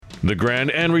The Grand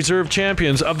and Reserve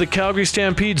champions of the Calgary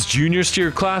Stampede's Junior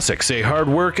Steer Classic say hard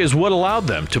work is what allowed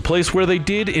them to place where they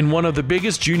did in one of the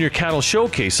biggest junior cattle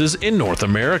showcases in North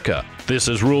America. This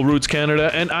is Rural Roots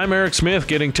Canada, and I'm Eric Smith,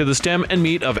 getting to the stem and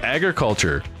meat of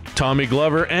agriculture. Tommy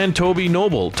Glover and Toby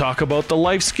Noble talk about the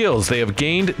life skills they have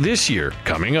gained this year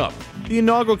coming up. The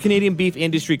inaugural Canadian Beef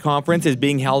Industry Conference is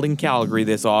being held in Calgary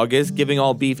this August, giving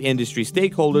all beef industry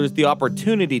stakeholders the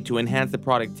opportunity to enhance the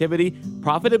productivity,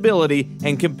 profitability,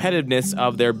 and competitiveness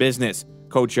of their business.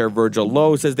 Co-chair Virgil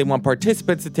Lowe says they want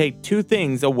participants to take two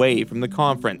things away from the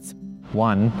conference.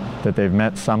 One, that they've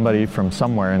met somebody from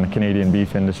somewhere in the Canadian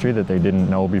beef industry that they didn't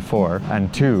know before.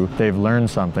 And two, they've learned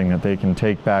something that they can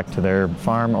take back to their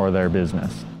farm or their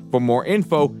business. For more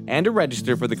info and to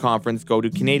register for the conference, go to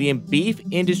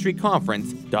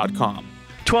CanadianBeefIndustryConference.com.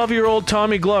 12-year-old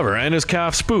Tommy Glover and his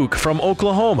calf Spook from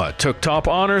Oklahoma took top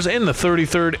honors in the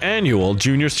 33rd annual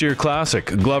Junior Steer Classic.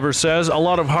 Glover says a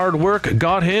lot of hard work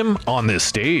got him on this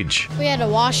stage. We had to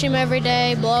wash him every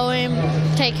day, blow him,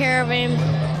 take care of him,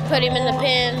 put him in the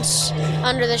pens,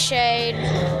 under the shade,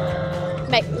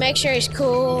 make sure he's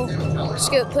cool,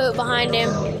 scoop poop behind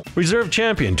him. Reserve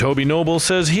champion Toby Noble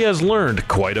says he has learned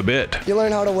quite a bit. You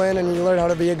learn how to win and you learn how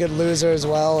to be a good loser as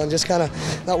well, and just kind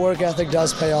of that work ethic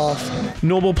does pay off.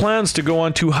 Noble plans to go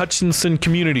on to Hutchinson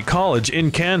Community College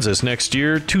in Kansas next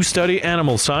year to study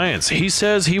animal science. He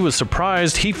says he was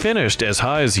surprised he finished as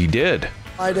high as he did.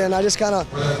 I didn't. I just kind of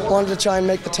wanted to try and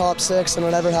make the top 6, and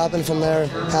whatever happened from there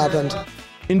happened.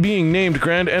 In being named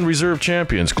Grand and Reserve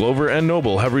champions, Glover and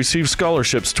Noble have received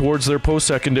scholarships towards their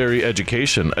post-secondary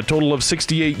education. A total of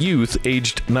 68 youth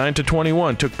aged 9 to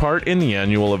 21 took part in the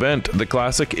annual event. The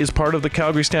Classic is part of the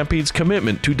Calgary Stampede's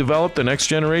commitment to develop the next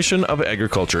generation of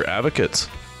agriculture advocates.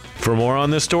 For more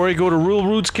on this story, go to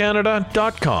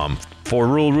ruralrootscanada.com. For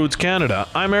Rural Roots Canada,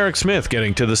 I'm Eric Smith,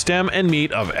 getting to the stem and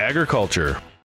meat of agriculture.